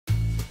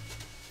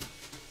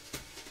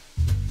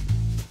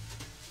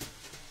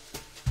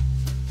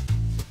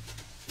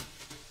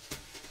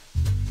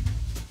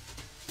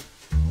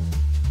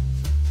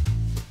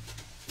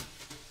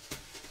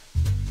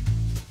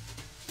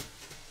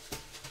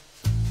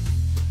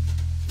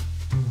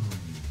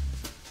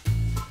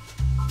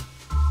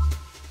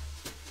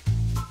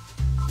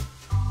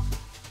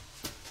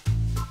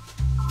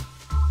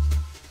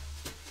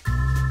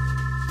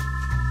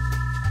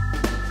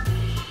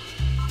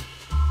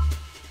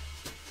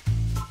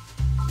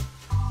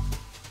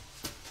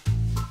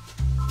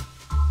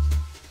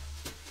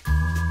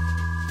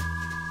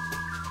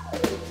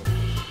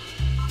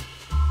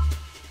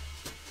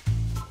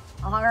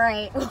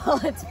right, well,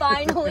 it's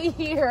finally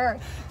here.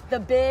 The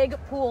big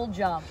pool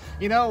jump.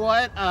 You know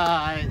what?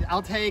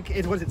 I'll take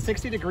it. Was it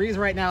 60 degrees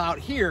right now out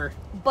here?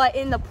 But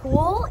in the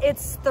pool,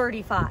 it's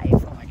 35.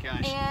 Oh my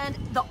gosh. And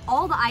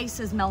all the ice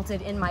is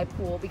melted in my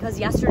pool because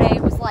yesterday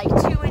it was like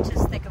 2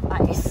 inches thick of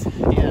ice.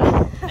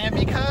 Yeah. And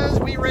because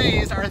we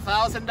raised our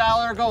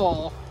 $1,000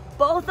 goal,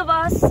 both of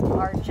us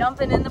are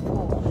jumping in the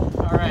pool.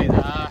 All right.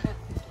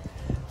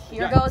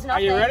 Here goes nothing.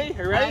 Are you ready?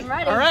 Are you ready? I'm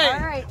ready. All right.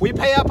 All right. We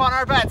pay up on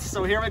our bets,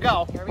 so here we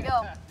go. Here we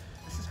go.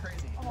 This is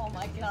crazy. Oh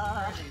my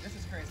God. This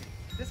is crazy.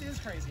 This is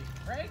crazy,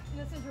 right?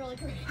 This is really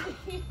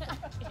crazy.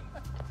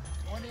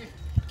 What do you...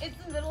 It's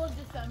the middle of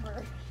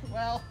December.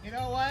 Well, you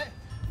know what?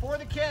 For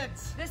the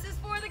kids. This is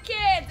for the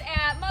kids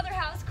at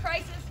Motherhouse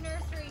Crisis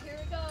Nursery. Here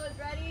it goes.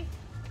 Ready?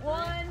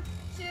 1,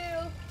 2,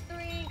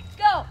 3,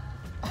 go!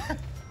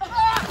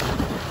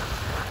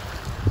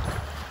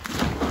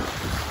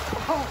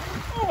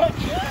 Oh my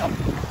God!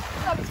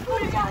 Oh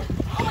my God!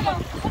 Oh my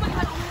God! Oh my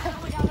God! Oh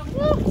my God!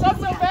 Woo, it's not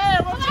so bad.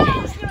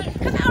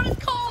 Come out!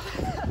 It's cold!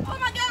 Oh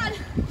my God!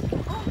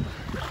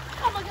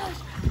 Oh my gosh!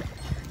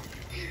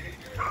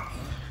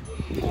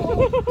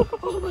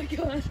 Oh my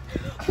God!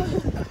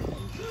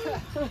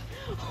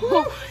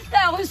 Oh,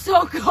 that was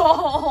so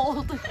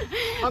cold.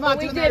 I'm not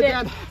doing that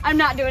again. I'm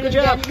not doing it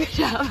again. Good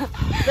job.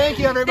 Thank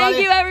you, everybody.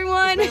 Thank you,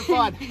 everyone. It's been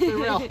fun. It's been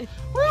real.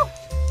 Woo.